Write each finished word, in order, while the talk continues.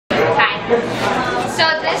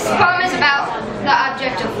So this poem is about the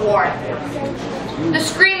object of war. The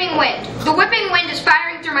screaming wind. The whipping wind is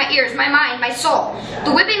firing through my ears, my mind, my soul.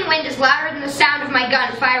 The whipping wind is louder than the sound of my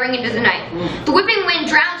gun firing into the night. The whipping wind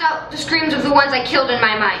drowns out the screams of the ones I killed in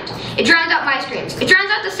my mind. It drowns out my screams. It drowns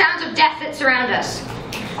out the sounds of death that surround us.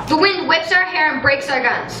 The wind whips our hair and breaks our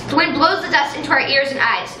guns. The wind blows the dust into our ears and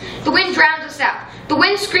eyes. The wind drowns us out. The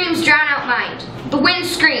wind screams drown out mind. The wind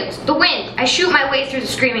screams. The wind. I shoot my way through the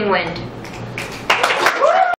screaming wind.